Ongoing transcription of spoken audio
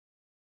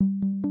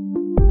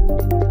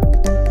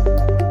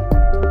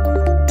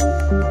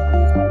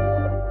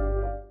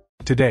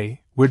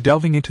Today, we're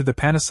delving into the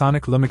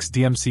Panasonic Lumix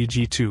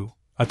DMC-G2,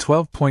 a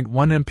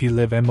 12.1MP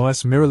live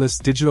MOS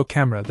mirrorless digital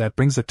camera that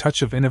brings a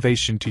touch of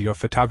innovation to your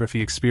photography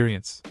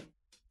experience.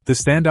 The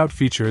standout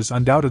feature is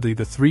undoubtedly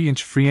the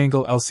 3-inch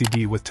free-angle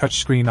LCD with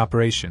touchscreen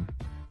operation,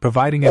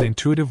 providing an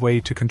intuitive way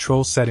to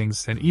control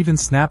settings and even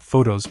snap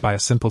photos by a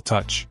simple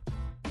touch.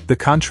 The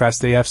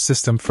Contrast AF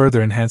system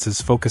further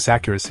enhances focus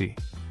accuracy,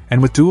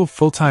 and with dual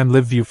full-time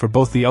live view for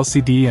both the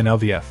LCD and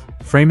LVF,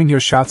 framing your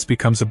shots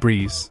becomes a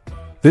breeze.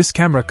 This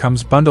camera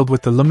comes bundled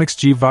with the Lumix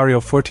G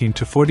Vario 14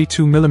 to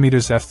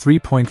 42mm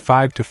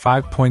f3.5 to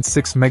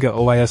 5.6 mega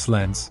OIS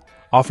lens,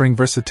 offering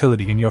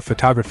versatility in your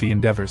photography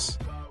endeavors.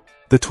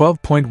 The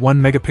 12.1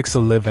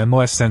 megapixel live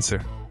MOS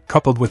sensor,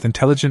 coupled with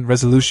intelligent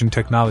resolution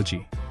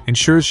technology,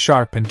 ensures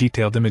sharp and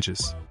detailed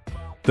images.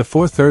 The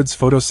 4/3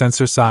 photo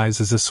sensor size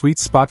is a sweet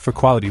spot for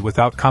quality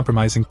without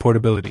compromising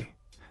portability.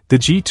 The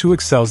G2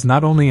 excels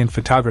not only in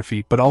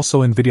photography but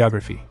also in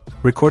videography,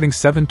 recording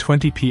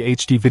 720p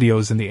HD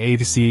videos in the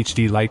A/C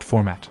HD Lite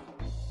format.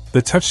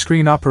 The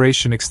touchscreen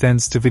operation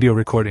extends to video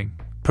recording,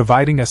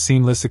 providing a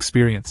seamless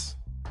experience.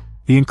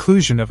 The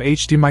inclusion of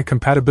HDMI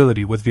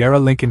compatibility with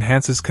Viera Link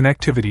enhances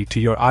connectivity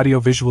to your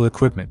audio-visual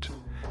equipment,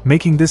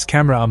 making this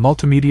camera a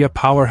multimedia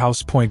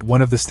powerhouse.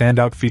 One of the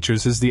standout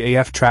features is the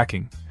AF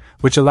tracking,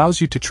 which allows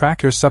you to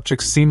track your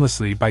subjects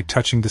seamlessly by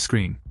touching the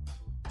screen.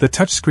 The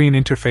touchscreen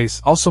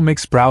interface also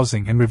makes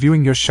browsing and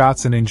reviewing your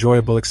shots an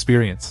enjoyable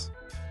experience.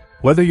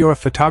 Whether you're a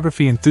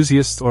photography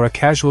enthusiast or a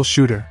casual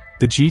shooter,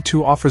 the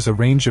G2 offers a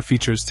range of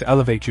features to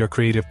elevate your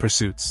creative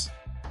pursuits.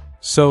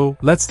 So,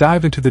 let's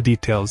dive into the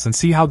details and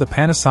see how the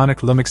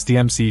Panasonic Lumix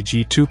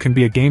DMC-G2 can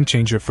be a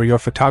game-changer for your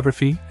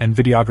photography and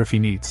videography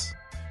needs.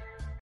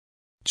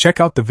 Check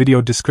out the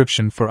video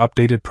description for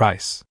updated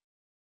price.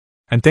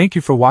 And thank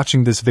you for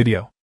watching this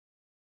video.